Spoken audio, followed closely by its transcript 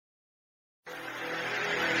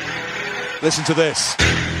Listen to this.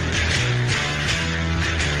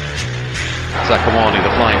 Zakuani, the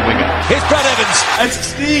flying winger. Here's Brad Evans. It's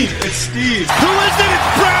Steve. Who is it? It's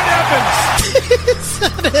Brad Evans. It's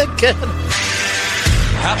not again.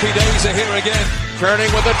 Happy days are here again.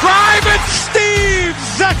 Turning with a drive. It's Steve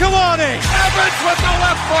Zakuani. Evans with the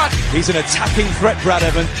left foot. He's an attacking threat, Brad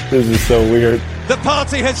Evans. This is so weird. The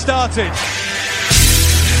party has started.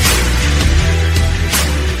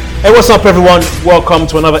 Hey, what's up, everyone? Welcome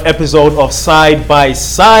to another episode of Side by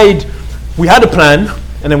Side. We had a plan,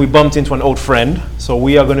 and then we bumped into an old friend. So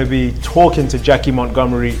we are going to be talking to Jackie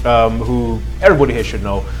Montgomery, who everybody here should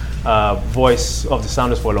know. Voice of the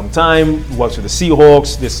Sounders for a long time, works with the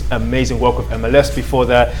Seahawks, this amazing work with MLS before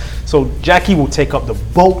that. So Jackie will take up the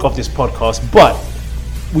bulk of this podcast, but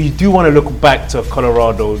we do want to look back to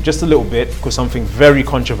Colorado just a little bit because something very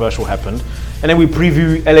controversial happened. And then we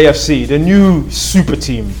preview LAFC, the new super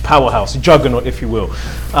team, powerhouse, juggernaut, if you will,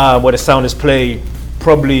 where the Sounders play.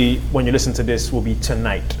 Probably when you listen to this will be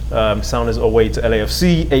tonight. Sounders away to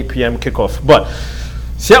LAFC, 8 p.m. kickoff. But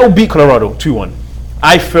Seattle beat Colorado 2-1.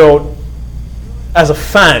 I felt, as a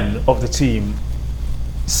fan of the team,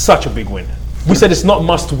 such a big win. We said it's not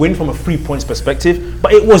must win from a 3 points perspective,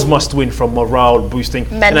 but it was must win from morale boosting.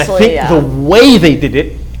 Mentally, and I think the way they did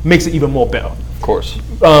it makes it even more better. Of course.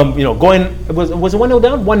 Going, was it 1-0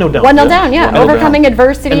 down? 1-0 down. 1-0 down, yeah. Overcoming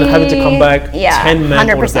adversity. And then having to come back, 10 men.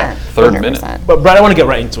 100%. Third minute. But Brad, I want to get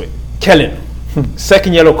right into it. Kellen,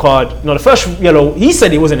 second yellow card. No, the first yellow, he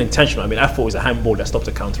said it wasn't intentional. I mean, I thought it was a handball that stopped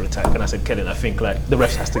a counter-attack. And I said, Kellen, I think like the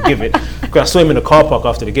ref has to give it. Because I saw him in the car park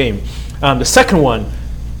after the game. The second one,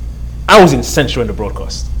 I was in central in the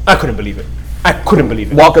broadcast. I couldn't believe it.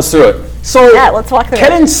 Walk us through it. So Yeah, let's walk through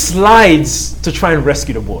Kellen slides to try and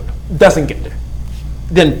rescue the board. Doesn't get there.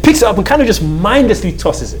 Then picks it up and kind of just mindlessly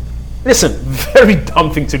tosses it. Listen, very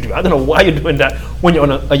dumb thing to do. I don't know why you're doing that when you're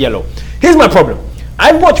on a yellow. Here's my problem.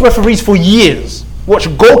 I've watched referees for years watch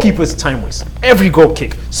goalkeepers time waste. Every goal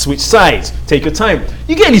kick, switch sides, take your time.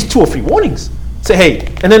 You get at least 2 or 3 warnings. Say, hey,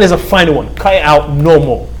 and then there's a final one. Cut it out, no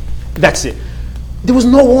more. That's it. There was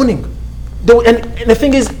no warning. And the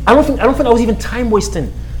thing is, I don't think I was even time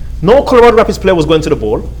wasting. No Colorado Rapids player was going to the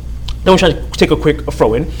ball. They were trying to take a quick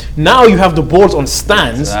throw in. Now you have the balls on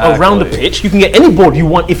stands around the pitch. You can get any ball you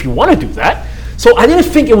want if you want to do that. So I didn't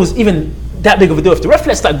think it was even that big of a deal. If the ref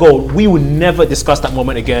lets that go, we would never discuss that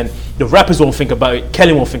moment again. The Rapids won't think about it.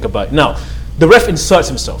 Kellen won't think about it. Now, the ref inserts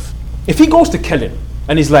himself. If he goes to Kellen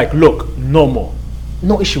and he's like, look, no more.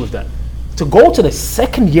 No issue with that. To go to the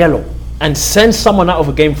second yellow and send someone out of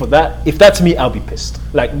a game for that, if that's me, I'll be pissed.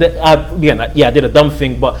 Like, I did a dumb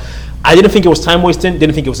thing, but I didn't think it was time wasting,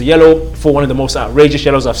 didn't think it was a yellow for one of the most outrageous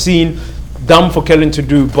yellows I've seen. Dumb for Kellen to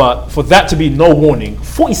do, but for that to be no warning,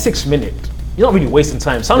 46 minutes, you're not really wasting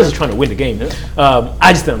time. Sounders are trying to win the game.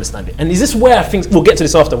 I just don't understand it. And is this where I think, we'll get to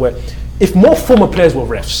this after, where if more former players were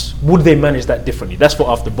refs, would they manage that differently? That's for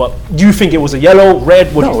after, but do you think it was a yellow,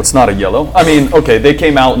 red? No, it's not a yellow. I mean, okay, they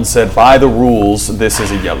came out and said, by the rules, this is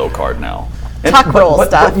a yellow card now. Tuck rule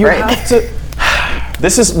stuff, but you right? have to.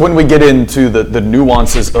 This is when we get into the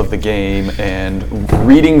nuances of the game and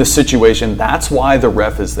reading the situation. That's why the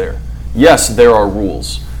ref is there. Yes, there are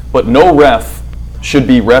rules, but no ref should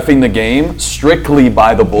be reffing the game strictly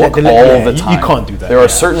by the book all the time. You can't do that. There are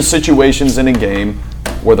certain situations in a game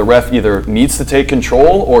where the ref either needs to take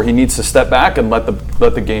control or he needs to step back and let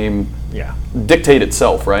the game dictate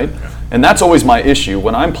itself, right? Yeah. And that's always my issue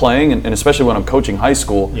when I'm playing, and especially when I'm coaching high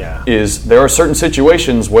school, is there are certain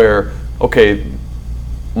situations where, okay,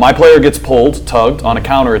 my player gets tugged on a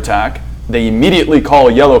counterattack, they immediately call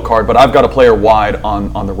a yellow card, but I've got a player wide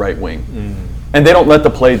on the right wing. And they don't let the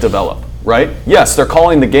play develop, right? Yes, they're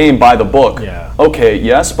calling the game by the book. Yeah. Okay,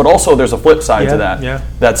 yes, but also there's a flip side to that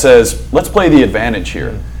that says, let's play the advantage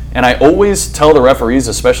here. And I always tell the referees,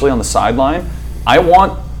 especially on the sideline, I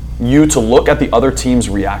want you to look at the other team's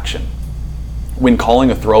reaction when calling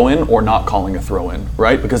a throw-in or not calling a throw-in,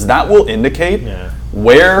 right? Because that will indicate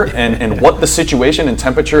where and what the situation and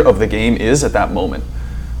temperature of the game is at that moment.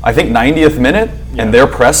 I think 90th minute, and they're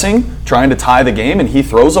pressing, trying to tie the game, and he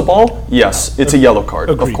throws a ball, yes, it's a yellow card,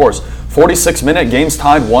 of course. 46 minute, game's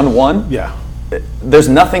tied 1-1. Yeah. There's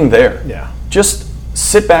nothing there. Yeah. Just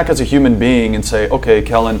sit back as a human being and say, okay,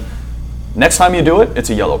 Kellen, next time you do it, it's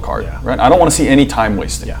a yellow card, right? I don't want to see any time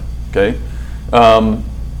wasting, okay?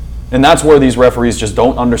 And that's where these referees just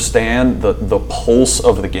don't understand the pulse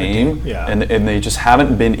of the game, and they just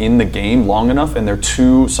haven't been in the game long enough, and they're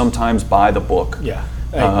too sometimes by the book.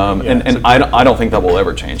 And I don't think that will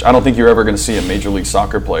ever change. I don't think you're ever going to see a Major League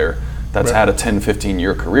Soccer player that's had a 10,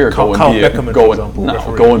 15-year career Carl go and be Beckerman, a for example,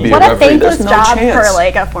 referee. go and be What a a referee. thankless There's no job chance. for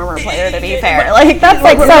like a former player, to be fair. Like that's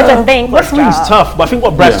like such a thankless Referee's job. tough, but I think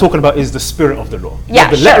what Brad's talking about is the spirit of the law. Yeah,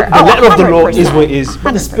 the sure. letter of the law 100%. is what it is,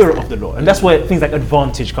 but the spirit of the law, and that's where things like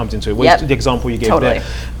advantage comes into it. Where Yep. the example you gave Totally. there,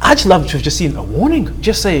 I just love to have just seen a warning.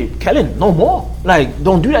 Just say, Kellen, no more. Like,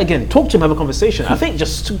 don't do that again. Talk to him, have a conversation. I think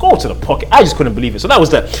just to go to the pocket, I just couldn't believe it. So that was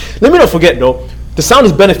that. Let me not forget though, the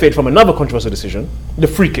Sounders benefit from another controversial decision, the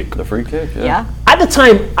free kick. The free kick, Yeah. At the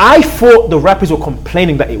time, I thought the Rapids were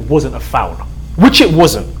complaining that it wasn't a foul, which it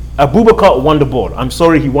wasn't. Abubakar won the ball. I'm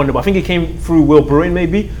sorry he won the ball. I think it came through Will Bruin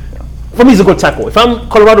maybe. For me, it's a good tackle. If I'm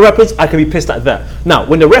Colorado Rapids, I can be pissed at that. Now,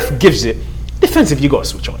 when the ref gives it, defensive, you got to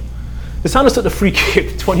switch on. The Sounders took the free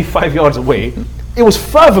kick 25 yards away. It was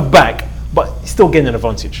further back, but still getting an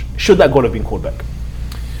advantage. Should that goal have been called back?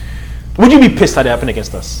 Would you be pissed had it happened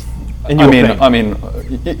against us? And you were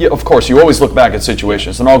playing? Of course, you always look back at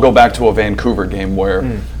situations, and I'll go back to a Vancouver game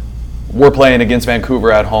where we're playing against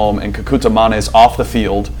Vancouver at home, and Kakuta Mane is off the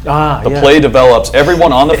field. The play develops.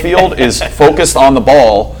 Everyone on the field is focused on the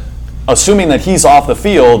ball, assuming that he's off the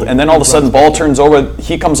field, and then all of a sudden, ball turns over.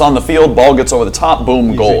 He comes on the field, ball gets over the top,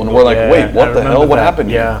 boom, goal, and we're like, wait, what the hell? What happened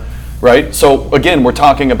here? Right? So again, we're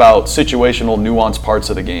talking about situational, nuanced parts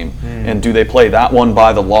of the game, and do they play that one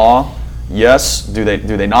by the law? Yes. Do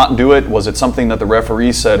they not do it? Was it something that the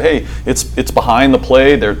referee said, hey, it's behind the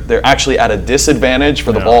play, they're actually at a disadvantage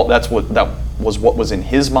for the ball? That was what was in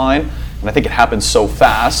his mind. And I think it happened so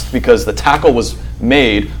fast because the tackle was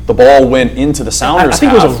made, the ball went into the Sounders. I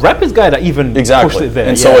think it was a Rapids guy that even pushed it there.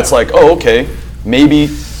 And so it's like, oh, okay, maybe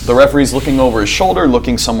the referee's looking over his shoulder,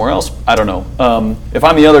 looking somewhere else. I don't know. If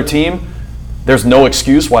I'm the other team, there's no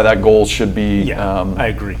excuse why that goal should be I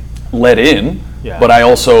agree. let in. Yeah. But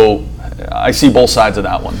I see both sides of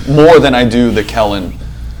that one more than I do the Kellen.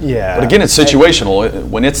 Yeah. But again, it's situational.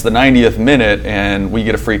 When it's the 90th minute and we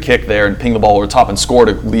get a free kick there and ping the ball over the top and score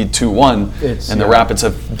to lead 2-1, and the Rapids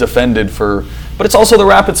have defended for. But it's also the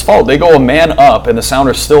Rapids' fault. They go a man up, and the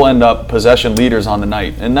Sounders still end up possession leaders on the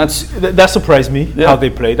night, and that surprised me how they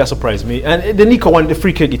played. That surprised me. And the Nico one, the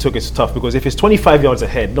free kick he took is tough because if it's 25 yards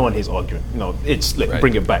ahead, no one is arguing. No, it's like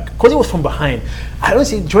bring it back because it was from behind. I don't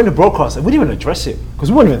see during the broadcast. I wouldn't even address it because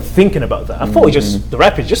we weren't even thinking about that. I thought the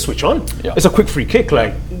Rapids just switch on. Yeah. It's a quick free kick.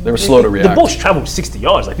 Like they were slow to react. The ball's traveled 60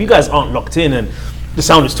 yards. Like if you guys aren't locked in and the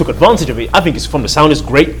Sounders took advantage of it, I think it's from the Sounders.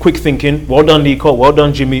 Great, quick thinking. Well done, Nico. Well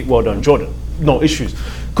done, Jimmy. Well done, Jordan. No issues.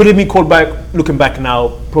 Could it be called back? Looking back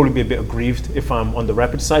now, probably be a bit aggrieved if I'm on the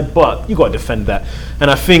Rapid side, but you got to defend that.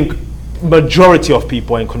 And I think majority of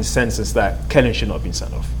people are in consensus that Kellen should not have been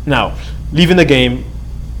sent off. Now, leaving the game,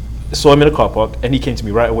 saw him in the car park, and he came to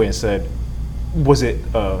me right away and said, was it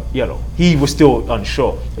yellow? He was still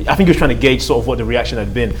unsure. I think he was trying to gauge sort of what the reaction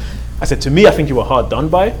had been. I said, to me, I think you were hard done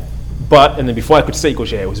by, and then before I could say, he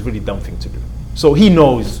goes, yeah, it was a really dumb thing to do. So he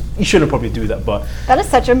knows he shouldn't probably do that, but that is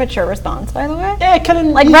such a mature response, by the way. Yeah,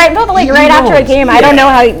 Kellen. Right after a game. I don't know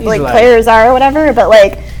how players are or whatever, but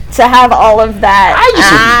to have all of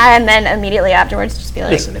that and then immediately afterwards just be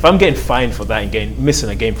like, listen, if I'm getting fined for that and missing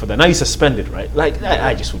a game for that, now you're suspended, right? Like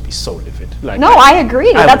I just would be so livid. I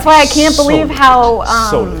agree. That's why I can't believe how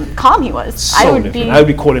calm he was. I would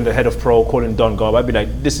be calling the head of pro, calling Don Garb. I'd be like,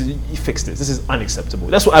 you fix this. This is unacceptable.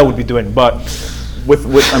 That's what I would be doing, but.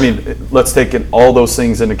 Let's take all those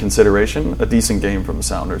things into consideration. A decent game from the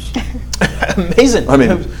Sounders. Amazing.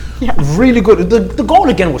 Really good. The goal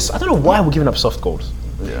again was, I don't know why we're giving up soft goals.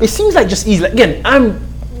 Yeah. It seems like just easy. Again,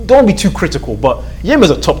 don't be too critical, but Yem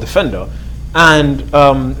is a top defender, and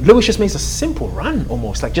Lewis just makes a simple run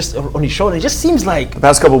almost, like just on his shoulder. It just seems like the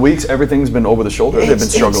past couple of weeks, everything's been over the shoulder. They've been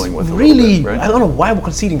struggling with really. Bit, right? I don't know why we're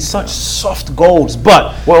conceding such soft goals,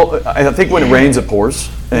 but I think when it rains, it pours.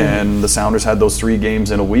 And the Sounders had those 3 games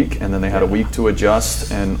in a week, and then they had a week to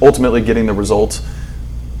adjust, and ultimately getting the result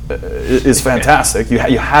is fantastic. You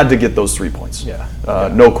had to get those 3 points.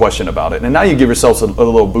 No question about it. And now you give yourselves a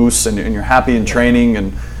little boost, and you're happy in training,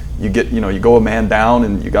 and you get you go a man down,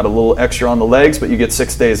 and you got a little extra on the legs, but you get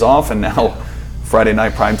 6 days off, and now Friday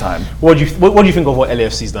night prime time. What do you think of what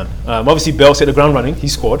LAFC's done? Obviously, Bell set the ground running. He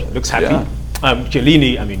scored. Looks happy.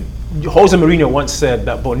 Chiellini, Jose Mourinho once said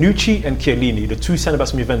that Bonucci and Chiellini, the 2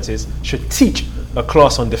 centre-backs from Juventus, should teach a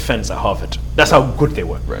class on defence at Harvard. That's how good they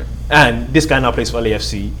were. Right. And this guy now plays for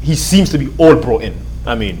LAFC. He seems to be all brought in.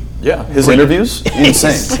 His interviews,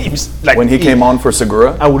 insane. Seems like when he came on for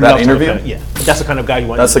Segura, I would that love interview. That's the kind of guy you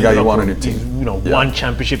want. That's the guy you want on your team. He's, won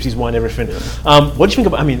championships, he's won everything. What do you think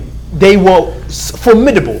about? They were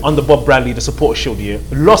formidable under Bob Bradley, the supporter shield year.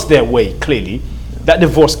 Lost their way clearly. That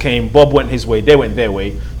divorce came. Bob went his way. They went their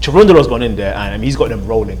way. Cherundolo's gone in there, and he's got them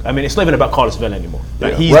rolling. I mean, it's not even about Carlos Vela anymore.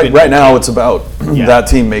 Like, right now, it's about that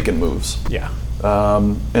team making moves. Yeah.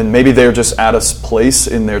 And maybe they're just at a place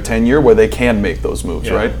in their tenure where they can make those moves,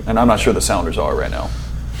 right? And I'm not sure the Sounders are right now.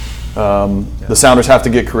 The Sounders have to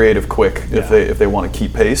get creative quick if they want to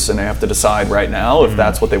keep pace, and they have to decide right now if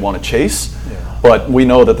that's what they want to chase. But we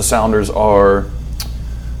know that the Sounders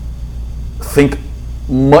think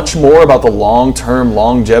much more about the long-term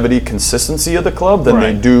longevity consistency of the club than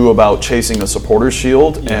they do about chasing a supporters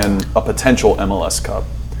shield and a potential MLS Cup.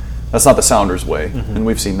 That's not the Sounders' way, and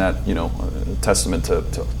we've seen that, testament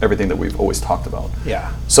to everything that we've always talked about.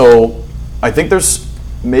 Yeah. So I think there's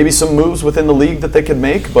maybe some moves within the league that they could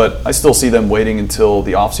make, but I still see them waiting until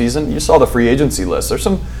the offseason. You saw the free agency list. There's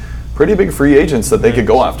some pretty big free agents that they could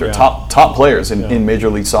go after, top players in Major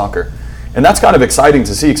League Soccer. And that's kind of exciting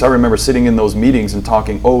to see, because I remember sitting in those meetings and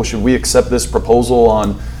talking, should we accept this proposal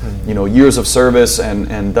on years of service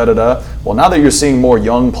and da-da-da. Well, now that you're seeing more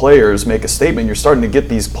young players make a statement, you're starting to get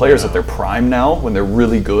these players at their prime now when they're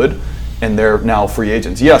really good, and they're now free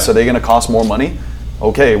agents. Yes, are they going to cost more money?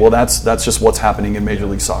 Okay, well that's just what's happening in Major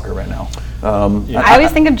League Soccer right now. I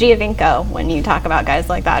always think of Giovinco when you talk about guys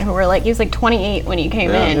like that who were like, he was like 28 when he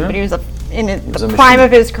came in, but he was in the prime of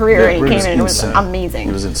his career, and he came in and it was amazing.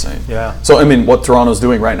 He was insane. Yeah. So I mean, what Toronto's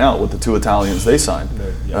doing right now with the 2 Italians they signed,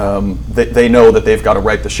 they know that they've got to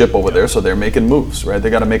right the ship over there, so they're making moves, right?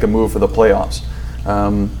 They got to make a move for the playoffs.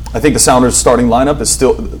 I think the Sounders' starting lineup is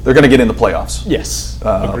they're going to get in the playoffs. Yes,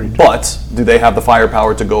 agreed. But do they have the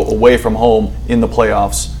firepower to go away from home in the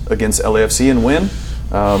playoffs against LAFC and win?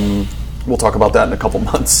 We'll talk about that in a couple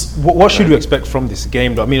months. What should we expect from this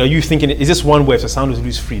game, though? I mean, are you thinking, is this one where if the Sounders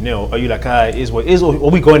lose 3-0, are you like, it is what it is? Or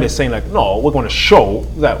are we going there saying, like, no, we're going to show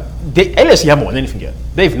that LAFC haven't won anything yet.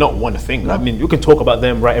 They've not won a thing. No. I mean, you can talk about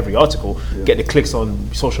them, write every article, get the clicks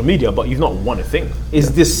on social media, but you've not won a thing.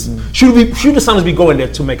 Is this, should the Sounders be going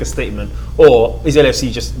there to make a statement, or is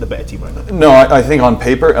LAFC just the better team right now? No, I think on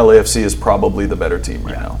paper, LAFC is probably the better team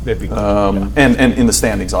right now. They'd be good. And in the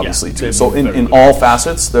standings, obviously, too. So in all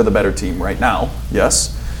facets, they're the better team right now,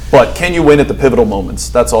 yes. But can you win at the pivotal moments?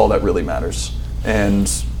 That's all that really matters.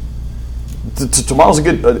 And tomorrow's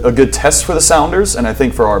a good test for the Sounders, and I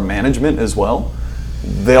think for our management as well.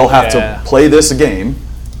 They'll have to play this game,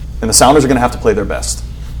 and the Sounders are going to have to play their best,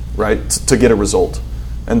 right, to get a result.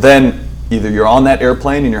 And then either you're on that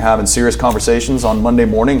airplane and you're having serious conversations on Monday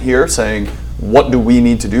morning here saying, what do we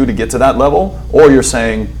need to do to get to that level? Or you're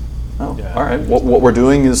saying, all right, what we're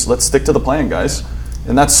doing is let's stick to the plan, guys.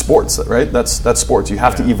 And that's sports, right? That's sports. You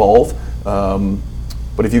have to evolve.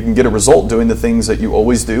 But if you can get a result doing the things that you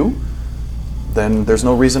always do, then there's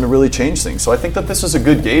no reason to really change things. So I think that this is a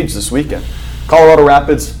good gauge this weekend. Colorado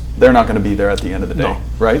Rapids, they're not going to be there at the end of the day,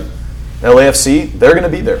 right? LAFC, they're going to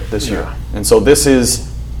be there this year. And so this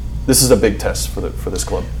is a big test for this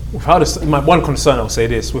club. My one concern, I'll say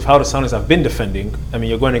this, with how the Sounders have been defending, I mean,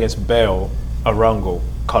 you're going against Bale, Arango,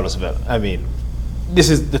 Carlos Vela. I mean, this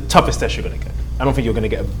is the toughest test you're going to get. I don't think you're going to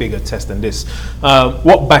get a bigger test than this.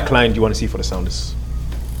 What backline do you want to see for the Sounders?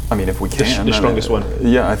 I mean, if we can. The strongest one.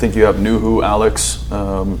 Yeah, I think you have Nuhu, Alex,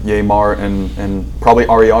 Yeimar, and probably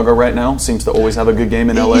Arriaga right now. Seems to always have a good game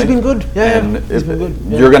in LA. He's been good. And he's been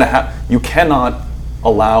good. You cannot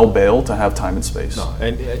allow Bale to have time and space. No,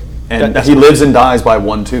 and he lives and dies by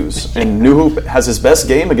 1-2s. And Nuhu has his best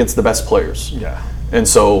game against the best players. Yeah. And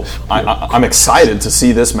so I'm excited to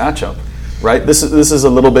see this matchup. Right? This is a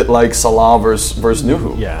little bit like Salah versus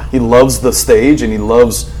Nuhu. Yeah. He loves the stage, and he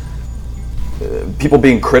loves people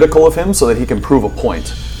being critical of him so that he can prove a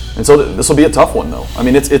point. And so this will be a tough one, though. I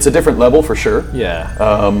mean, it's a different level for sure. Yeah.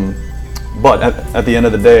 But at the end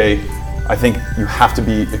of the day, I think you have to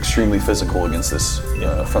be extremely physical against this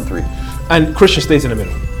front three. And Christian stays in the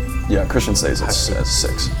middle. Yeah, Christian stays as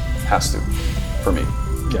 6. Has to, for me.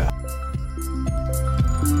 Yeah.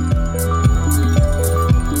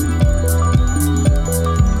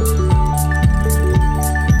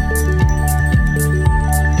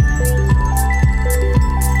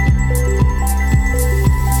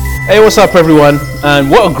 Hey, what's up, everyone? And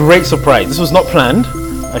what a great surprise. This was not planned.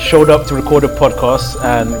 I showed up to record a podcast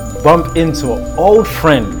and bumped into an old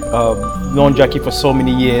friend, known Jackie for so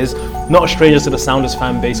many years, not a stranger to the Sounders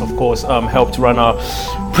fan base, of course, helped run our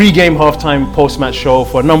pre-game, halftime, post-match show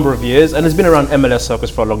for a number of years, and has been around MLS circles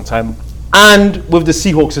for a long time, and with the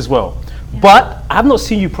Seahawks as well. Yeah. But I have not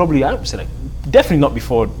seen you probably, I would say, definitely not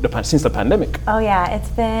before since the pandemic. Oh yeah, it's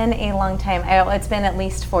been a long time. It's been at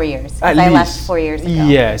least 4 years. I left 4 years ago.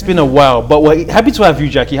 Yeah, it's been a while, but we're happy to have you,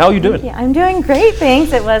 Jackie. How are you doing? I'm doing great,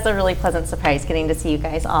 thanks. It was a really pleasant surprise getting to see you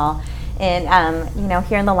guys all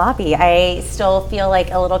here in the lobby. I still feel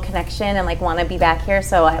like a little connection and like want to be back here.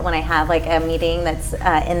 So when I have like a meeting that's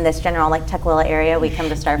in this general like Tukwila area, we come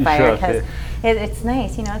to Starfire because it's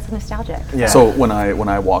nice. It's nostalgic. Yeah. So when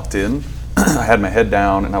I walked in, I had my head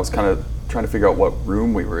down and I was kind of trying to figure out what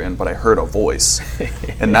room we were in, but I heard a voice,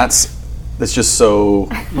 and that's just so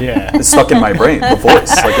it's stuck in my brain. The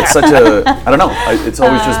voice, like it's such a I don't know. It's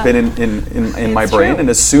always just been in my brain, and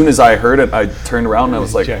as soon as I heard it, I turned around and I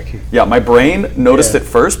was like, yeah, my brain noticed it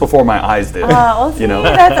first before my eyes did.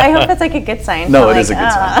 I hope that's like a good sign. No, it is a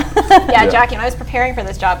good sign. Yeah, Jackie, and I was preparing for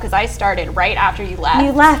this job because I started right after you left.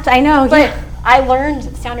 You left, I know. But I learned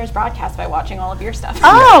Sounders broadcast by watching all of your stuff.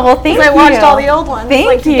 Oh, well, thank you. I watched all the old ones.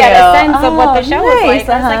 Thank you. To get a sense of what the show was like. Nice,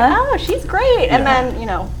 I was like, oh, she's great. And then,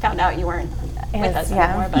 found out you weren't with us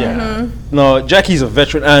anymore. But No, Jackie's a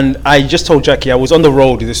veteran, and I just told Jackie I was on the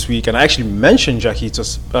road this week, and I actually mentioned Jackie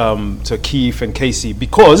to Keith and Casey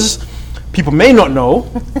because people may not know,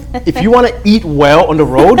 if you want to eat well on the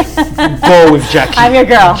road, go with Jackie. I'm your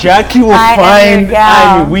girl. Jackie will find.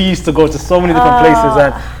 I mean, we used to go to so many different places,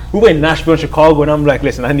 and we were in Nashville and Chicago, and I'm like,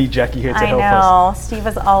 listen, I need Jackie here to help us. I know. Steve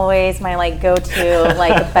was always my like go-to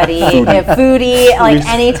like buddy, foodie. Like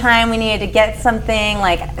anytime we needed to get something,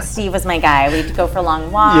 like Steve was my guy. We'd go for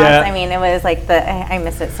long walks. Yeah. I mean, it was like I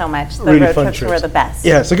miss it so much. The really road fun trips were the best.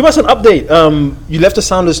 Yeah. So give us an update. You left the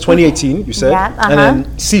Sounders 2018, you said, and then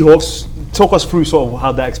Seahawks. Talk us through sort of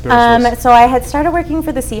how that experience was. So I had started working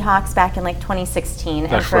for the Seahawks back in like 2016,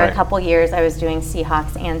 and for a couple years I was doing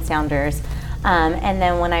Seahawks and Sounders. And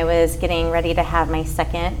then when I was getting ready to have my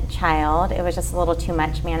second child, it was just a little too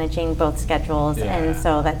much managing both schedules, and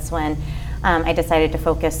so that's when I decided to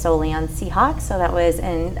focus solely on Seahawks. So that was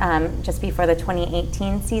in just before the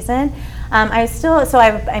 2018 season. I was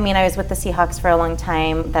with the Seahawks for a long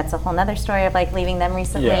time. That's a whole nother story of like leaving them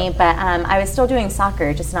recently. But I was still doing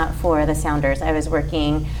soccer, just not for the Sounders. I was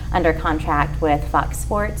working under contract with Fox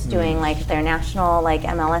Sports, doing like their national like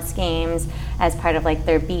MLS games as part of like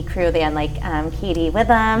their B crew. They had like Katie with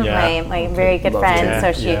them, my very good friend.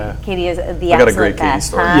 So Katie is the absolute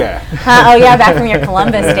best. Back from your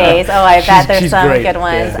Columbus days. Oh, I bet there's some great. Good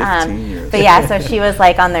ones. But so she was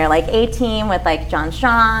like on their like A team with like John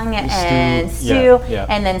Strong and Stu,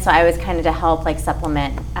 and then so I was kind of to help like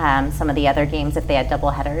supplement some of the other games if they had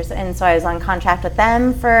double headers, and so I was on contract with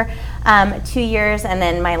them for 2 years, and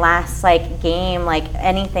then my last like game, like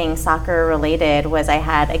anything soccer related, was I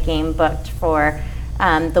had a game booked for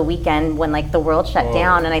the weekend when like the world shut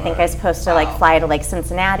down, and I think I was supposed to like fly to like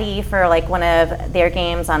Cincinnati for like one of their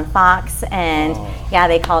games on Fox, and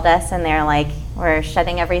they called us and they're like, we're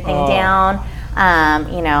shutting everything down.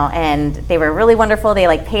 And they were really wonderful. They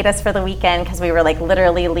like paid us for the weekend because we were like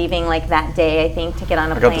literally leaving like that day, I think, to get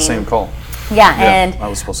on a plane. I got the same call. And I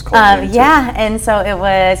was supposed to call and so it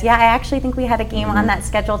was, I actually think we had a game on that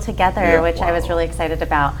schedule together, which I was really excited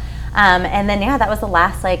about. And then that was the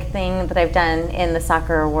last like thing that I've done in the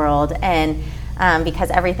soccer world, and because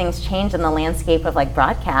everything's changed in the landscape of like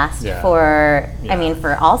broadcast for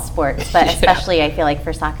all sports, but especially I feel like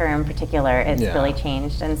for soccer in particular, it's really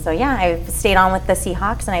changed. And so I've stayed on with the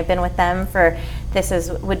Seahawks, and I've been with them for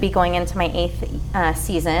would be going into my 8th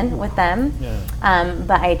season with them.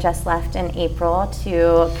 But I just left in April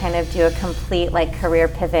to kind of do a complete like career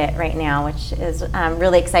pivot right now, which is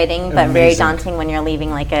really exciting, but very daunting when you're leaving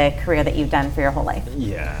like a career that you've done for your whole life.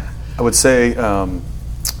 I would say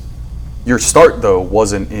your start though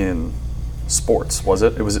wasn't in sports, was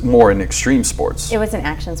it? It was more in extreme sports. It was in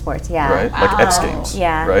action sports, right? Like X Games.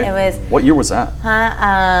 Right. It was. What year was that?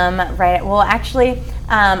 Right. Well, actually,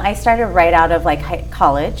 I started right out of like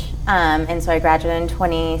college, and so I graduated in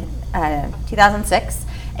 2006.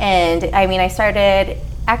 And I mean, I started.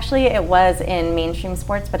 Actually, it was in mainstream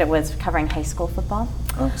sports, but it was covering high school football.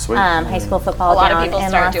 Oh, sweet. High school football. A lot of people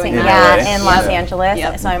start doing that. In Los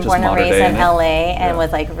Angeles. So I'm born and raised in LA, and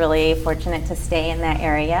was like really fortunate to stay in that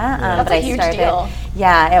area. That's a huge deal.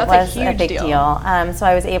 Yeah, it was a big deal. So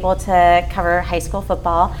I was able to cover high school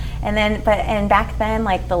football, and then back then,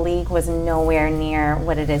 like the league was nowhere near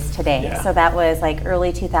what it is today. So that was like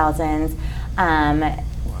early 2000s.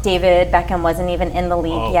 David Beckham wasn't even in the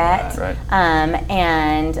league yet.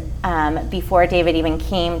 And before David even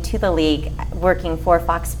came to the league, working for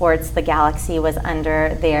Fox Sports, the Galaxy was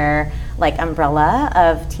under their like umbrella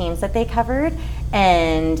of teams that they covered.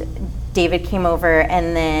 And David came over,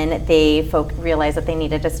 and then they realized that they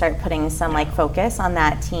needed to start putting some like focus on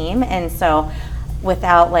that team. And so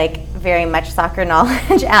without like very much soccer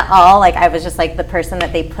knowledge at all, like I was just like the person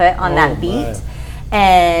that they put on that beat.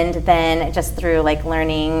 And then just through like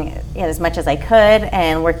learning as much as I could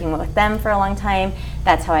and working with them for a long time,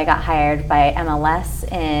 that's how I got hired by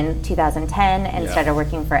MLS in 2010 and started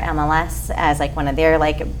working for MLS as like one of their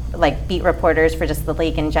like beat reporters for just the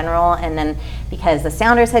league in general. And then because the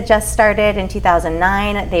Sounders had just started in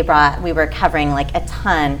 2009, we were covering like a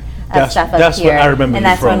ton of stuff up here. What I remember, and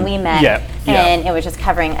that's when we met. Yeah. And it was just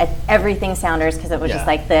covering everything Sounders because it was just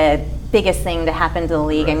like the biggest thing to happen to the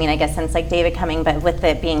league. I mean, I guess since like David coming, but with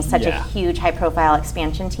it being such a huge high-profile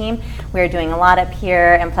expansion team, we were doing a lot up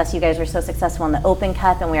here, and plus you guys were so successful in the Open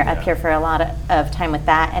Cup, and we were up here for a lot of time with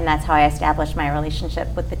that, and that's how I established my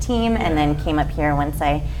relationship with the team, and then came up here once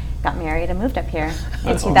I got married and moved up here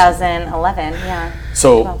in 2011.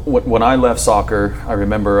 So when I left soccer, I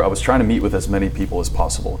remember I was trying to meet with as many people as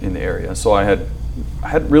possible in the area. So I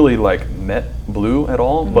hadn't really like met Blue at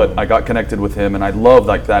all, but I got connected with him, and I love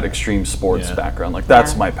like that extreme sports background. Like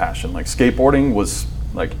that's my passion. Like skateboarding was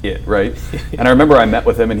like it, right? And I remember I met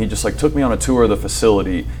with him, and he just like took me on a tour of the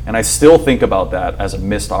facility, and I still think about that as a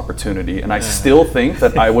missed opportunity, and I still think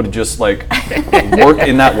that I would just like work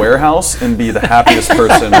in that warehouse and be the happiest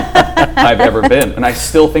person I've ever been. And I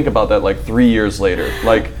still think about that like 3 years later.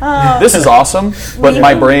 Like this is awesome, but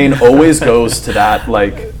my brain always goes to that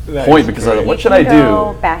like point because what should I do?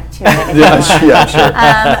 Go back to it. Yeah, sure.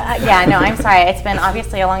 No, I'm sorry. It's been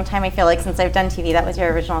obviously a long time. I feel like since I've done TV. That was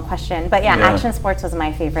your original question, but action sports was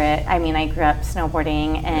my favorite. I mean, I grew up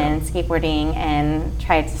snowboarding and skateboarding and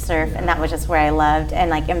tried to surf, and that was just where I loved and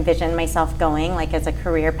like envisioned myself going like as a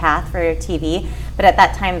career path for TV. But at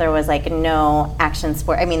that time, there was like no action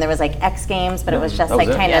sport. I mean, there was like X Games, but it was just like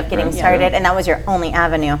kind of getting started, and that was your only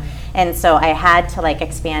avenue. And so I had to like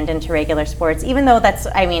expand into regular sports, even though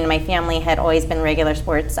my family had always been regular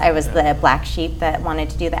sports. I was the black sheep that wanted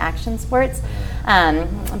to do the action sports.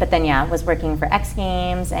 But then, was working for X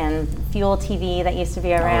Games and Fuel TV that used to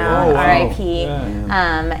be around, RIP,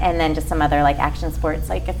 and then just some other like action sports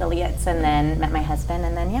like affiliates, and then met my husband,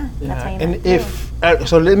 and then that's how you met. And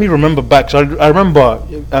so let me remember back. So I remember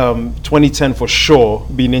 2010 for sure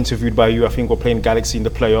being interviewed by you. I think we're playing Galaxy in the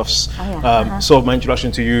playoffs. So my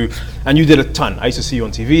introduction to you, and you did a ton. I used to see you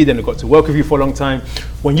on TV, then I got to work with you for a long time.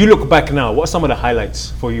 When you look back now, what are some of the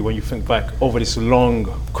highlights for you when you think back over this long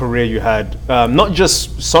career you had? Not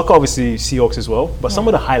just soccer, obviously Seahawks as well, but some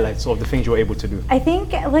of the highlights of the things you were able to do. I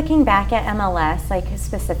think looking back at MLS, like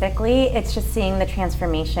specifically, it's just seeing the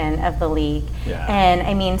transformation of the league. And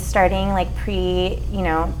I mean, starting like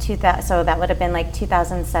 2000, so that would have been like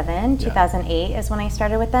 2007, 2008 is when I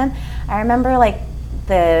started with them. I remember like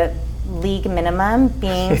the league minimum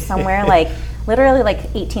being somewhere like literally like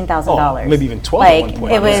 $18,000. Maybe even 12 like, at one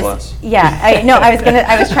point. It was,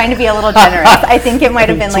 I was trying to be a little generous. I think it might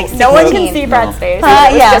have been like 16. No one can see Brad's face. It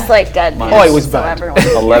was just like dead. It was bad.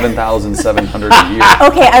 11,700 a year.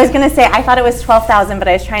 Okay, I was gonna say I thought it was 12,000, but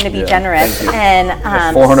I was trying to be generous. And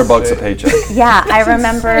 $400 a paycheck. I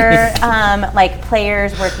remember like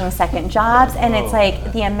players working second jobs, and it's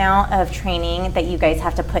like the amount of training that you guys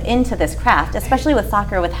have to put into this craft, especially with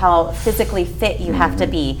soccer, with how physically fit you have to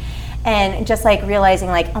be. And just like realizing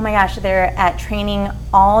like, oh my gosh, they're at training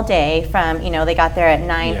all day from, they got there at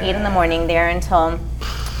 9, 8 in the morning, there until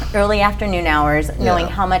early afternoon hours, knowing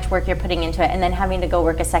how much work you're putting into it, and then having to go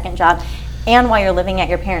work a second job. And while you're living at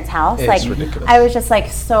your parents' house, it's ridiculous. I was just like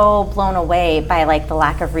so blown away by like the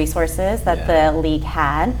lack of resources that the league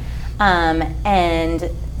had. And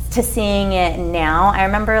to seeing it now, I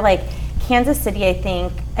remember like Kansas City,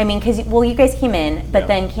 because you guys came in, but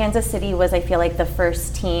then Kansas City was, I feel like, the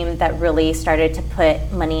first team that really started to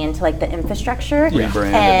put money into like the infrastructure,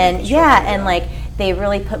 and like they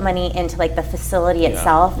really put money into like the facility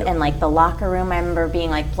itself and like the locker room. I remember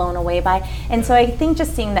being like blown away by, and so I think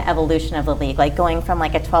just seeing the evolution of the league, like going from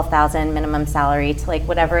like a $12,000 minimum salary to like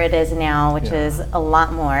whatever it is now, which is a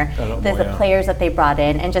lot more. The players that they brought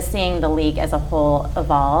in, and just seeing the league as a whole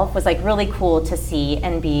evolve was like really cool to see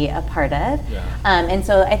and be a part of. And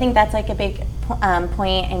so I think that's like a big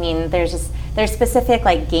point. I mean, there's specific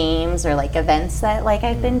like games or like events that like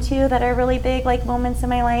I've been to that are really big like moments in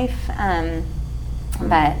my life.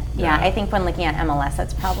 But I think when looking at MLS,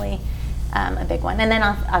 that's probably a big one. And then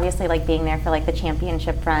obviously like being there for like the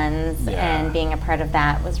championship runs and being a part of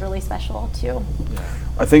that was really special too.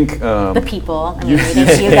 I think the people. I mean,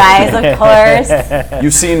 meeting you guys, of course.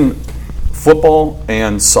 You've seen football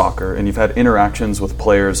and soccer, and you've had interactions with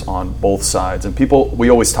players on both sides. And we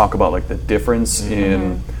always talk about like the difference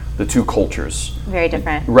in the two cultures. Very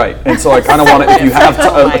different. Right. And so I kind of want to, if you have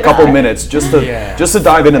a couple minutes, just to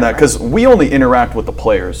dive into that, because we only interact with the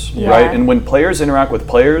players, right? And when players interact with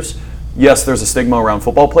players, yes, there's a stigma around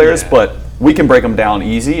football players, but we can break them down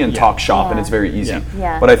easy and talk shop, and it's very easy.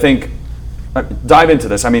 But I think dive into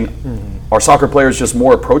this. I mean, are soccer players just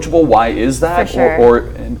more approachable? Why is that? For sure.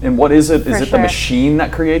 And what is it? Is For it sure. the machine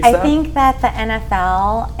that creates that? I think that the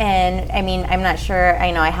NFL, and I mean, I'm not sure,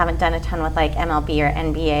 I know I haven't done a ton with like MLB or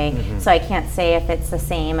NBA, so I can't say if it's the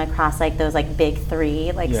same across like those like big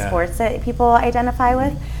three like sports that people identify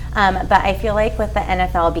with. But I feel like with the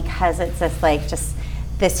NFL, because it's just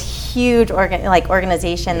this huge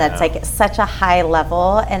organization that's like such a high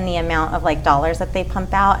level, and the amount of like dollars that they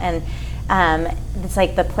pump out, and it's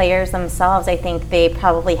like the players themselves, I think they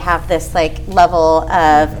probably have this like level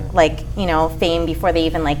of like, you know, fame before they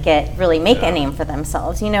even like make a name for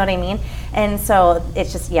themselves, you know what I mean? And so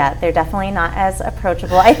it's just, they're definitely not as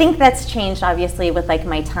approachable. I think that's changed obviously with like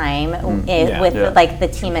my time with like the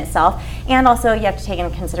team itself. And also you have to take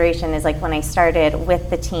into consideration is like when I started with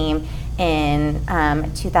the team in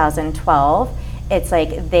 2012, it's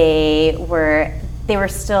like they were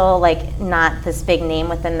still like not this big name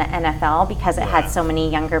within the NFL because it had so many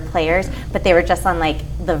younger players, but they were just on like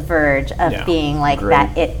the verge of being like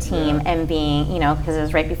that it team and being, you know, because it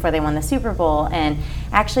was right before they won the Super Bowl. And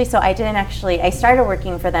actually, so I started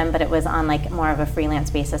working for them, but it was on like more of a freelance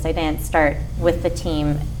basis. I didn't start with the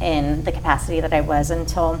team in the capacity that I was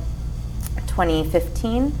until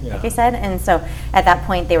 2015, like I said. And so at that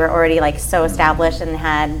point they were already like so established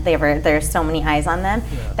and there's so many eyes on them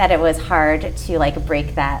that it was hard to like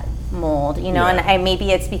break that mold, you know. And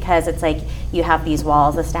maybe it's because it's like you have these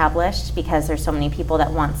walls established because there's so many people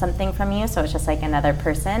that want something from you, so it's just like another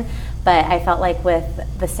person. But I felt like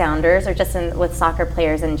with the Sounders, or just with soccer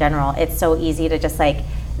players in general, it's so easy to just like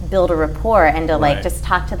build a rapport and to like just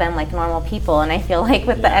talk to them like normal people. And I feel like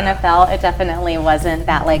with the NFL, it definitely wasn't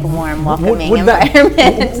that like warm, welcoming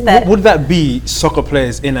environment. Would that be soccer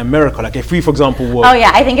players in America? Like if we, for example, were... Oh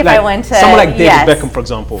yeah, I think if like I went to... someone like David Beckham, for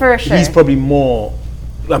example. For sure. He's probably more...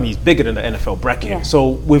 I mean, he's bigger than the NFL bracket. Yeah. So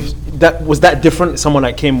with that, was that different? Someone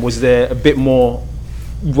like him, was there a bit more...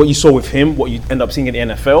 what you saw with him, what you end up seeing in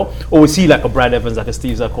the NFL, or was he like a Brad Evans, like a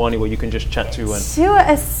Steve Zakuani, where you can just chat to? And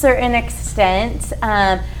to a certain extent,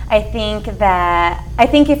 I think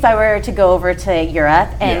if I were to go over to Europe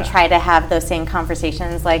and try to have those same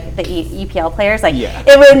conversations like the EPL players, like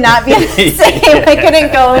it would not be the same. I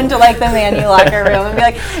couldn't go into like the Man U locker room and be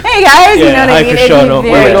like, "Hey guys," you know what I mean? It'd be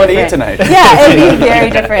where are we going to eat different. tonight? Yeah, it'd be very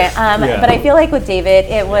different. But I feel like with David,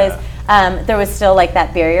 it was. There was still like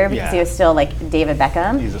that barrier because he was still like David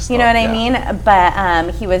Beckham, you know what I mean?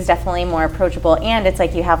 But he was definitely more approachable, and it's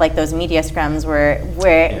like you have like those media scrums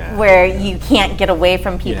where you can't get away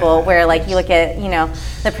from people. Where like you look at, you know,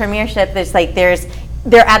 the Premiership,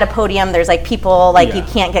 they're at a podium. There's like people like you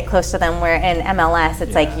can't get close to them. Where in MLS,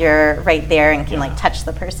 it's like you're right there and can like touch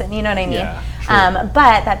the person. You know what I mean?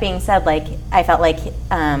 But that being said, like I felt like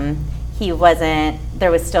he wasn't.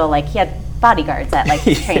 There was still like he had bodyguards at like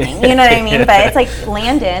training, you know what I mean? But it's like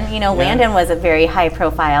Landon, you know, Landon was a very high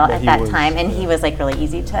profile at that time, and he was like really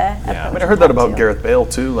easy to approach. I mean, I heard that about Gareth Bale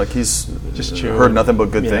too. Like he's just heard nothing but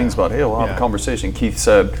good things about. Hey, we'll have a conversation. Keith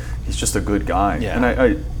said he's just a good guy, and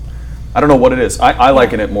I don't know what it is. I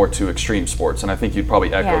liken it more to extreme sports, and I think you'd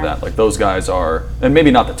probably echo that. Like those guys are, and maybe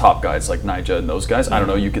not the top guys like Nyjah and those guys. I don't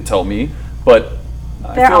know. You could tell me, but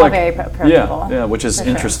they're all very approachable. Yeah, which is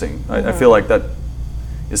interesting. I feel like that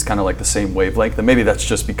is kind of like the same wavelength, and maybe that's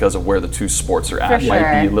just because of where the two sports are at.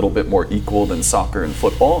 Might be a little bit more equal than soccer and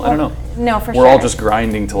football. I don't know. No, for We're all just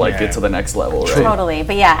grinding to like get to the next level, right? Totally.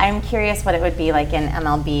 But yeah, I'm curious what it would be like in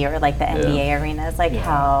MLB or like the NBA arenas, like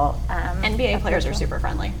how NBA players are super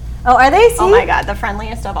friendly. Oh, are they? See? Oh my God, the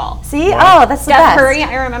friendliest of all. See? Wow. Oh, that's the best. Curry,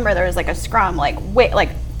 I remember there was like a scrum, like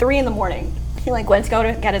 3 a.m. He like went to go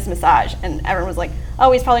to get his massage, and everyone was like,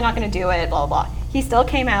 "Oh, he's probably not going to do it." Blah blah blah. He still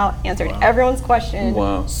came out, answered everyone's question.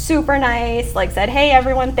 Wow. Super nice. Like said, "Hey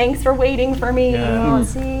everyone, thanks for waiting for me." Oh,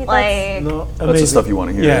 see, like that's the stuff you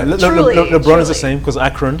want to hear. Yeah, LeBron is the same because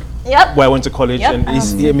Akron. Yep. Where I went to college, and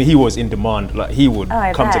he was in demand. Like he would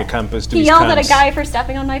come to the campus. He yelled at a guy for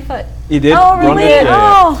stepping on my foot. He did. Oh really?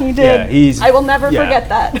 Yeah. He did. Yeah, I will never forget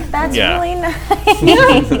that. That's really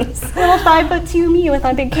nice. Little 5'2" me with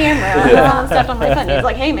my big camera. Stepped on my foot. And he's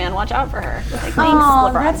like, "Hey man, watch out for her." Like,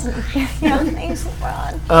 thanks, LeBron. Thanks,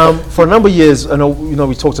 LeBron. For a number of years, I know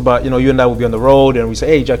we talked about you and I would be on the road, and we say,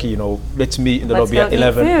 "Hey Jackie, let's meet in the lobby at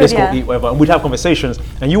 11. Let's go eat whatever." And we'd have conversations,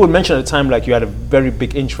 and you would mention at the time like you had a very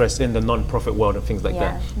big interest interest in the nonprofit world and things like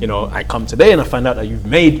that. You know, I come today and I find out that you've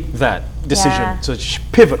made that decision to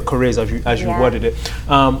pivot careers as you worded it.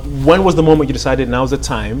 When was the moment you decided now's the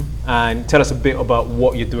time? And tell us a bit about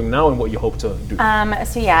what you're doing now and what you hope to do.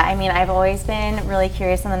 So yeah, I mean, I've always been really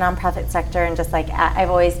curious in the nonprofit sector, and just like I've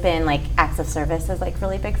always been like acts of service is like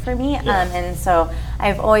really big for me. And so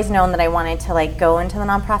I've always known that I wanted to like go into the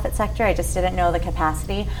nonprofit sector. I just didn't know the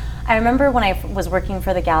capacity. I remember when I was working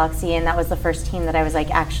for the Galaxy, and that was the first team that I was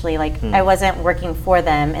like actually like I wasn't working for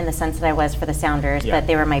them in the sense that I was for the Sounders, but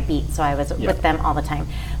they were my beat, so I was with them all the time.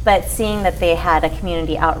 But seeing that they had a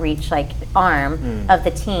community outreach like arm of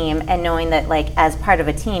the team, and knowing that like as part of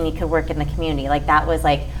a team you could work in the community, like that was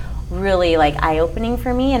like really like eye-opening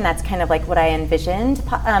for me, and that's kind of like what I envisioned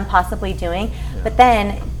possibly doing. But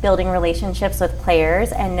then building relationships with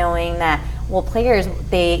players and knowing that players,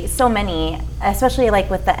 so many, especially like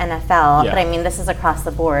with the NFL, but I mean this is across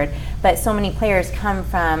the board, but so many players come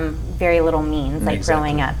from very little means, like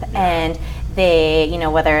growing up, and they, you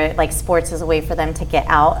know, whether like sports is a way for them to get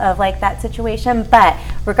out of like that situation, but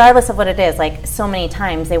regardless of what it is, like so many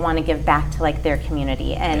times they want to give back to like their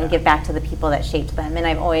community and give back to the people that shaped them. And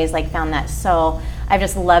I've always like found that I've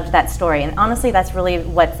just loved that story. And honestly, that's really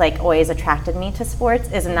what's like always attracted me to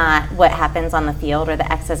sports, is not what happens on the field or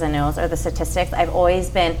the X's and O's or the statistics. I've always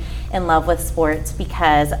been in love with sports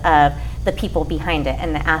because of the people behind it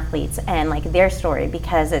and the athletes and like their story,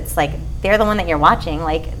 because it's like they're the one that you're watching,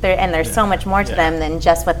 like there's so much more to them than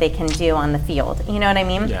just what they can do on the field. You know what I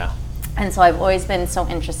mean? Yeah. And so I've always been so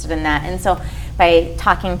interested in that. And so by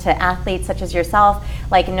talking to athletes such as yourself,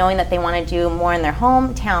 like knowing that they want to do more in their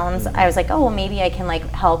hometowns, I was like, oh, well, maybe I can like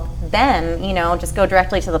help them, you know, just go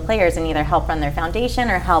directly to the players and either help run their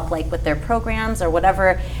foundation or help like with their programs or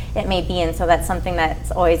whatever it may be. And so that's something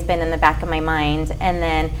that's always been in the back of my mind. And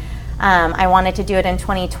then I wanted to do it in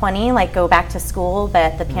 2020, like go back to school,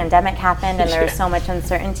 but the pandemic happened and there was so much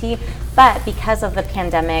uncertainty. But because of the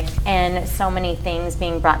pandemic and so many things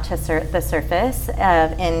being brought to the surface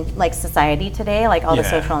in like society today, like all the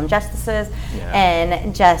social injustices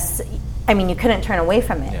and just, I mean, you couldn't turn away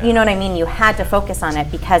from it. You know what I mean? You had to focus on it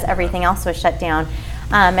because everything else was shut down.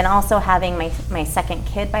 And also having my second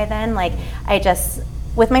kid by then, like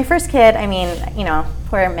with my first kid, I mean, you know,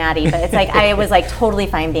 poor Maddie, but it's like I was like totally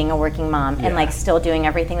fine being a working mom and like still doing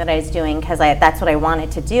everything that I was doing because that's what I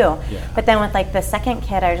wanted to do. But then with like the second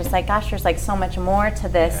kid, I was just like, gosh, there's like so much more to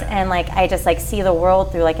this, and like I just like see the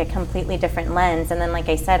world through like a completely different lens. And then like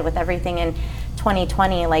I said, with everything in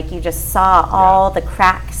 2020, like you just saw all the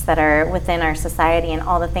cracks that are within our society and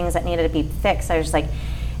all the things that needed to be fixed. I was just like,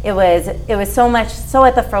 it was so much so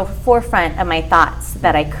at the forefront of my thoughts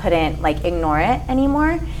that I couldn't like ignore it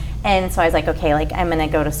anymore. And so I was like, okay, like I'm gonna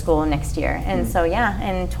go to school next year. And so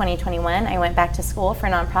in 2021 I went back to school for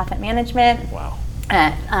nonprofit management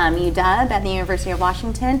at UW at the University of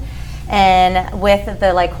Washington, and with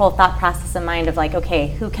the like whole thought process in mind of like, okay,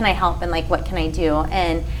 who can I help and like what can I do?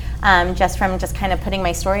 And just from just kind of putting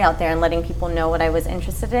my story out there and letting people know what I was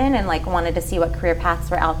interested in and like wanted to see what career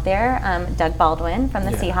paths were out there. Doug Baldwin from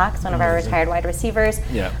the Seahawks, one of our retired wide receivers,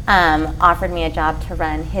 offered me a job to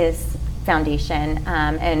run his foundation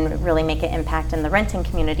and really make an impact in the Renton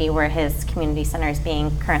community where his community center is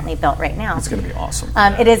being currently built right now. It's going to be awesome.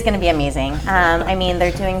 It is going to be amazing. I mean,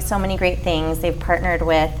 they're doing so many great things. They've partnered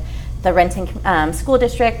with the Renton School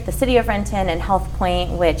District, the City of Renton, and Health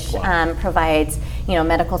Point, which provides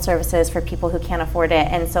medical services for people who can't afford it.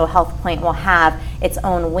 And so Health Point will have its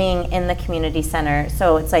own wing in the community center.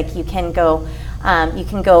 So it's like you can go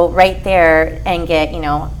right there and get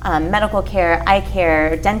medical care, eye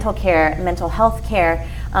care, dental care, mental health care,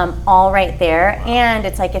 all right there. And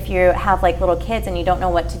it's like if you have like little kids and you don't know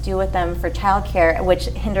what to do with them for childcare, which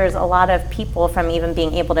hinders a lot of people from even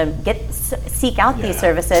being able to seek out these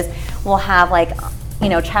services, we'll have like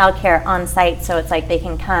childcare on site. So it's like they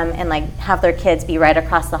can come and like have their kids be right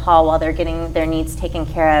across the hall while they're getting their needs taken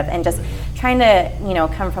care of, and just trying to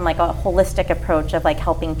come from like a holistic approach of like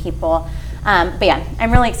helping people. But yeah,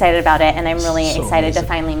 I'm really excited about it, and I'm really excited to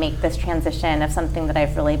finally make this transition of something that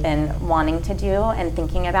I've really been wanting to do and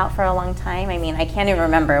thinking about for a long time. I mean, I can't even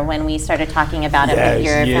remember when we started talking about it with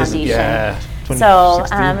your foundation. So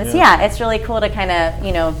it's really cool to kind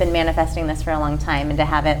of been manifesting this for a long time and to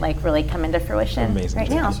have it like really come into fruition right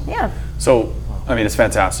now. Yeah. So I mean, it's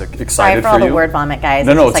fantastic. Sorry Excited for all you. the word vomit, guys.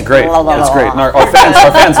 No, it's like great. blah, blah, It's blah, great. blah. And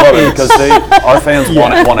our fans love it because our fans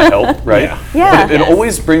want to help, right? Yeah. But it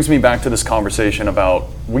always brings me back to this conversation about,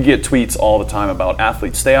 we get tweets all the time about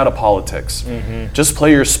athletes, stay out of politics, just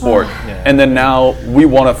play your sport. And then now we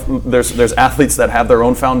want to, there's athletes that have their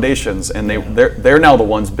own foundations, and they're now the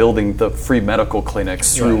ones building the free medical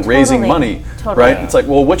clinics through raising money, right? It's like,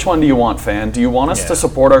 well, which one do you want, fan? Do you want us to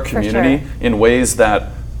support our community in ways that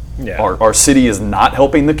our city is not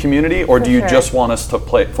helping the community, or do you just want us to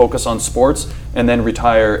focus on sports and then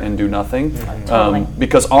retire and do nothing?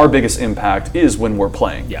 Because our biggest impact is when we're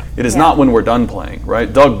playing. It is not when we're done playing,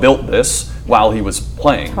 right? Doug built this while he was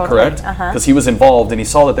playing, correct? Because he was involved and he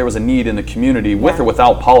saw that there was a need in the community with or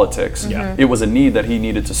without politics. It was a need that he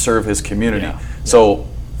needed to serve his community. So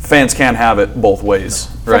fans can't have it both ways,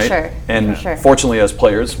 right? For sure. And fortunately, as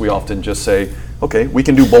players, we often just say, okay, we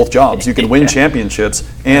can do both jobs. You can win championships,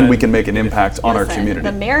 and we can make an impact on our community.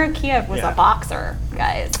 The mayor of Kiev was a boxer,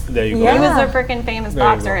 guys. There you go. He was a freaking famous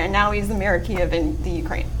boxer, and now he's the mayor of Kiev in the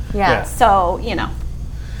Ukraine. So, you know,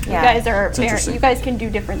 you guys are you guys can do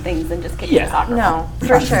different things than just kicking a soccer ball. No,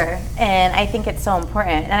 for sure. And I think it's so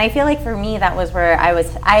important. And I feel like for me, that was where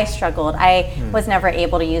I struggled. I was never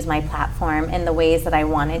able to use my platform in the ways that I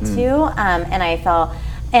wanted to. And I felt,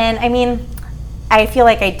 and I mean, I feel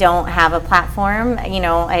like I don't have a platform. You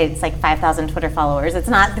know, it's like 5,000 Twitter followers. It's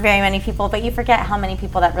not very many people, but you forget how many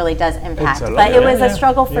people that really does impact. But it was a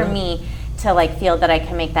struggle for me to like feel that I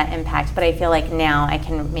can make that impact. But I feel like now I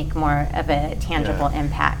can make more of a tangible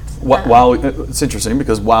impact. While it's interesting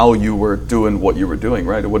because while you were doing what you were doing,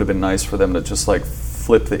 right, it would have been nice for them to just like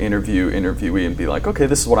flip the interviewee and be like, okay,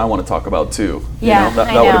 this is what I want to talk about too. Yeah, you know,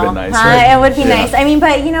 that would have been nice. It would be nice. I mean,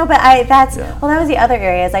 but you know, that was the other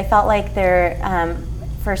areas. I felt like there,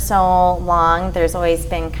 for so long, there's always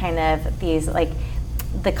been kind of these like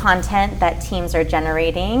the content that teams are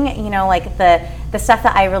generating, you know, like the stuff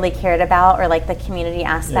that I really cared about, or like the community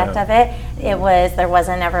aspect of it. There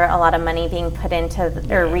wasn't ever a lot of money being put into,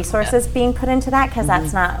 or resources being put into that, because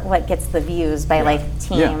that's not what gets the views by like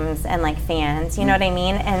teams and like fans, you know what I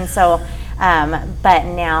mean? And so, but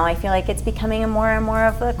now I feel like it's becoming more and more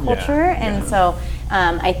of a culture, and so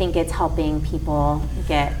I think it's helping people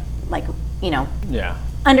get like, you know,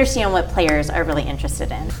 understand what players are really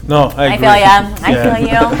interested in. No, I agree. I feel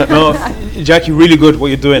you. No, Jackie, really good what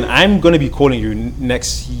you're doing. I'm going to be calling you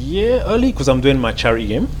next year early because I'm doing my charity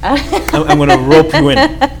game. I'm going to rope you in.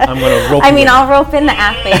 I'll rope in the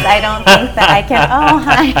athletes. I don't think that I can. Oh,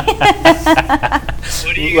 hi.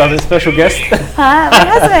 We have a special guest. My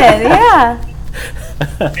husband,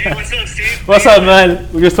 Hey, what's up, Steve? What's up, man?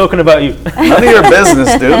 We're just talking about you. None of your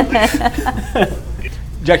business, dude.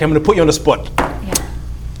 Jackie, I'm going to put you on the spot.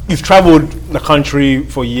 You've traveled the country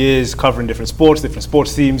for years, covering different sports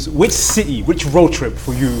teams. Which city, which road trip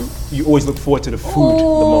for you always look forward to the food the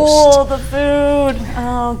most? Oh, the food.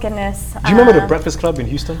 Oh, goodness. Do you remember the Breakfast Club in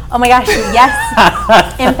Houston? Oh my gosh,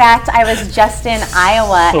 yes. In fact, I was just in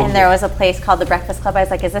Iowa, and there was a place called the Breakfast Club. I was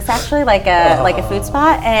like, is this actually like a food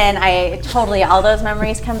spot? And all those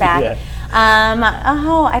memories come back.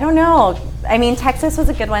 I don't know. I mean, Texas was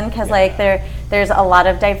a good one because like there's a lot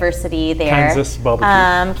of diversity there. Kansas barbecue.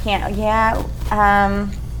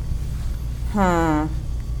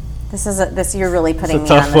 This you're really putting me on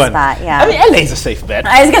tough the one. spot. Yeah. I mean, LA's a safe bet.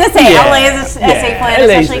 I was gonna say LA is a safe one,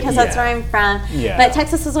 especially because that's yeah. where I'm from. Yeah. But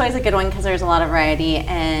Texas is always a good one because there's a lot of variety,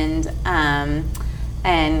 and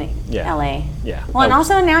LA. Yeah. Well, and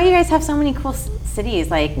also now you guys have so many cool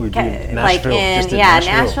cities like We do. like Nashville, in just did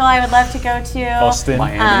Nashville. I would love to go to. Austin.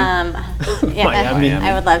 Miami. Miami.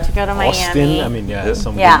 I would love to go to Miami. Austin. I mean, there's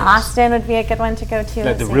some. Yeah, good ones. Austin would be a good one to go to.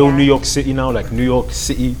 Like the so real yeah. New York City now, like New York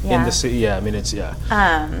City in Yeah. the city. Yeah, I mean it's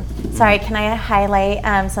Sorry, can I highlight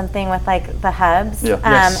something with like the hubs Yeah.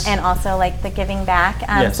 Yes. and also like the giving back?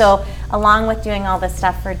 Yes. So along with doing all this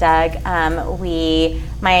stuff for Doug,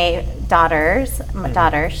 my daughter,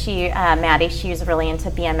 Maddie, she's really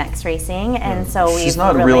into BMX racing, and so She's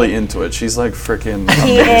not really into it. She's like freaking.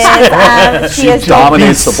 She is. She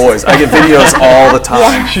dominates the boys. I get videos all the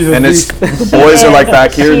time, and the boys are like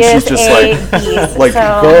back here, and she's just like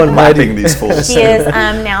lapping these fools. She is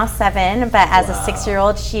now 7, but as a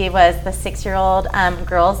 6-year-old, she was the 6-year-old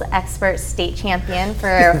girls expert state champion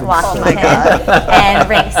for Washington and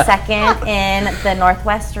ranked 2nd in the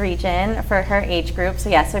Northwest region for her age group. So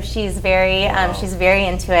yeah, so she's very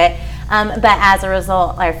into it. But as a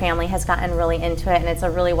result, our family has gotten really into it, and it's a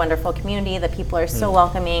really wonderful community. The people are so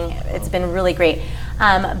welcoming. It's been really great.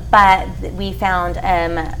 But we found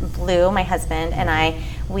Blue, my husband, and I,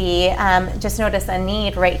 we just noticed a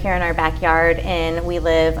need right here in our backyard, and we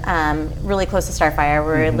live really close to Starfire.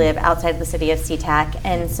 We live outside the city of SeaTac,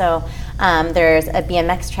 and so there's a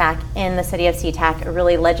BMX track in the city of SeaTac, a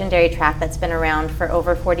really legendary track that's been around for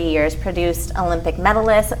over 40 years, produced Olympic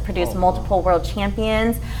medalists, produced multiple world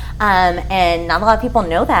champions, and not a lot of people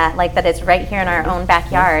know that, like that it's right here in our own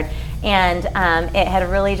backyard. And it had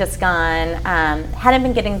really just hadn't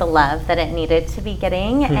been getting the love that it needed to be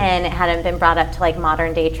getting, and it hadn't been brought up to like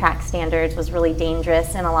modern day track standards, was really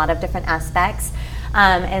dangerous in a lot of different aspects.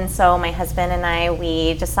 And so my husband and I,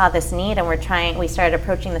 we just saw this need, and we started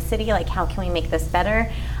approaching the city, like how can we make this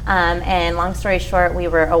better? And long story short, we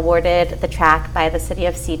were awarded the track by the city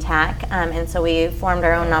of SeaTac, and so we formed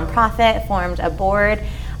our own nonprofit, formed a board,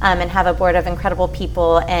 and have a board of incredible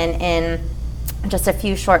people, and in just a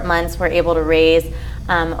few short months, we're able to raise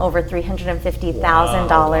over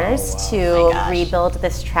 $350,000 to rebuild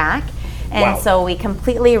this track. And so we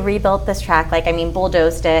completely rebuilt this track,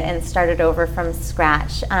 bulldozed it and started over from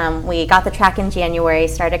scratch. We got the track in January,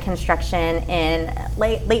 started construction in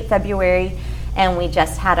late February, and we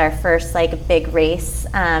just had our first big race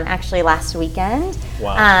actually last weekend.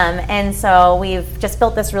 And so we've just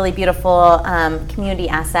built this really beautiful community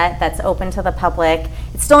asset that's open to the public.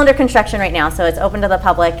 It's still under construction right now, so it's open to the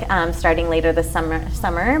public starting later this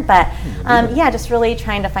summer. But just really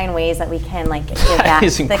trying to find ways that we can give back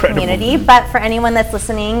to the community. But for anyone that's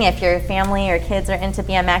listening, if your family or kids are into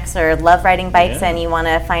BMX or love riding bikes and you want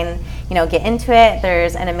to get into it,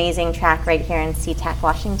 there's an amazing track right here in SeaTac,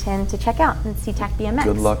 Washington to check out, in SeaTac BMX.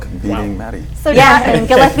 Good luck beating Maddie. So and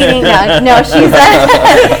good luck beating, no, she's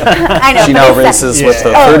I know. She now races with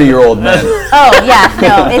the 30-year-old men.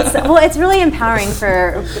 It's really empowering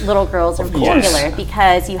for little girls in particular,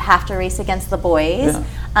 because you have to race against the boys.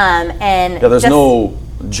 There's no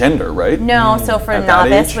gender, right? No, so for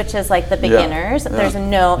novice, which is the beginners, there's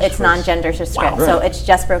it's non-gender script, so it's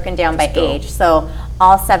just broken down by age. So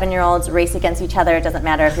all 7-year-olds race against each other. It doesn't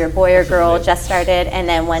matter if you're a boy or girl, just started, and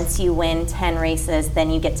then once you win 10 races, then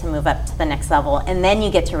you get to move up to the next level, and then you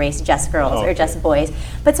get to race just girls or just boys.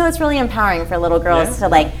 But so it's really empowering for little girls to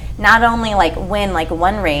not only win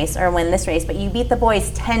one race or win this race, but you beat the boys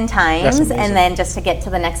 10 times, and then just to get to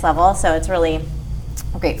the next level. So it's really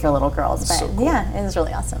great for little girls. But it was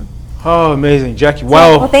really awesome. Oh, amazing, Jackie!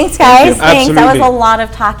 Wow. Well, thanks, guys. Thanks. That was a lot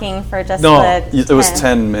of talking for just it was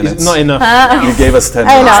 10 minutes. It's not enough. You gave us 10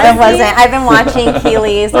 minutes. I know, it wasn't. I've been watching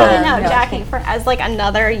Keely's. Jackie, as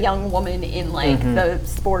another young woman in the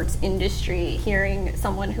sports industry, hearing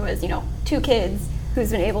someone who has 2 kids who's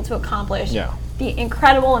been able to accomplish the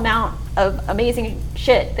incredible amount of amazing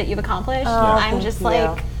shit that you've accomplished, I'm just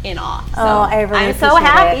in awe. So I'm so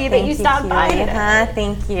happy that you stopped by today.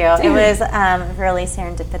 Thank you. It was really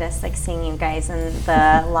serendipitous, seeing you guys in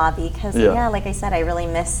the lobby, because like I said, I really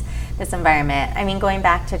miss this environment. I mean, going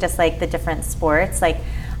back to just the different sports,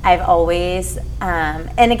 I've always,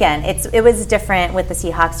 and again, it was different with the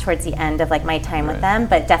Seahawks towards the end of my time with them,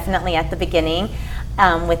 but definitely at the beginning,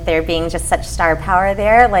 with there being just such star power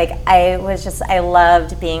there, I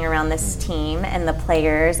loved being around this team and the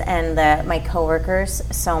players and my coworkers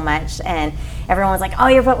so much, and everyone was like, oh,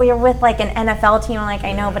 you're with an NFL team. I'm like,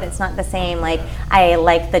 I know, but it's not the same. I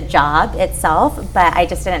like the job itself, but I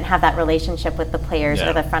just didn't have that relationship with the players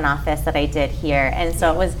or the front office that I did here. And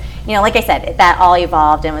so it was, like I said, that all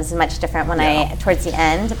evolved and was much different when towards the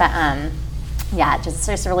end, but just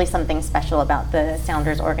there's really something special about the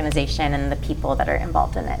Sounders organization and the people that are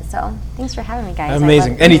involved in it. So thanks for having me, guys.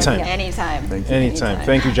 Amazing. Anytime. Anytime.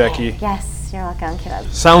 Thank you, Jackie. Yes, you're welcome, Caleb.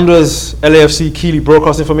 Sounders, LAFC, Keely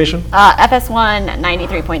broadcast information? FS1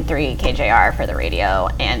 93.3 KJR for the radio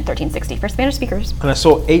and 1360 for Spanish speakers. And I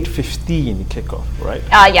saw 8:15 kickoff, right?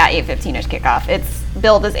 8:15ish kickoff. It's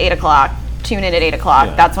billed as 8 o'clock. Tune in at 8 o'clock.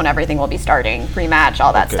 Yeah. That's when everything will be starting. Pre-match,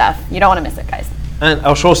 all that stuff. You don't want to miss it, guys. And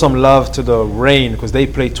I'll show some love to the Reign, because they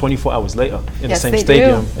play 24 hours later in the same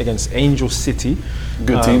stadium against Angel City.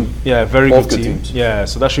 Good team. Yeah, very Both good team. Teams. Yeah,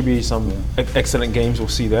 so that should be some excellent games we'll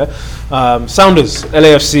see there. Sounders,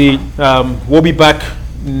 LAFC, we'll be back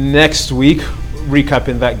next week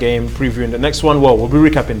recapping that game, previewing the next one. Well, we'll be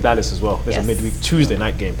recapping Dallas as well. There's a midweek Tuesday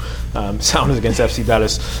night game. Sounders against FC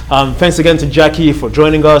Dallas. Thanks again to Jackie for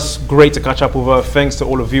joining us. Great to catch up with her. Thanks to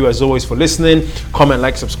all of you, as always, for listening. Comment,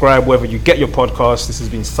 like, subscribe, wherever you get your podcasts. This has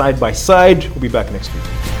been Side by Side. We'll be back next week.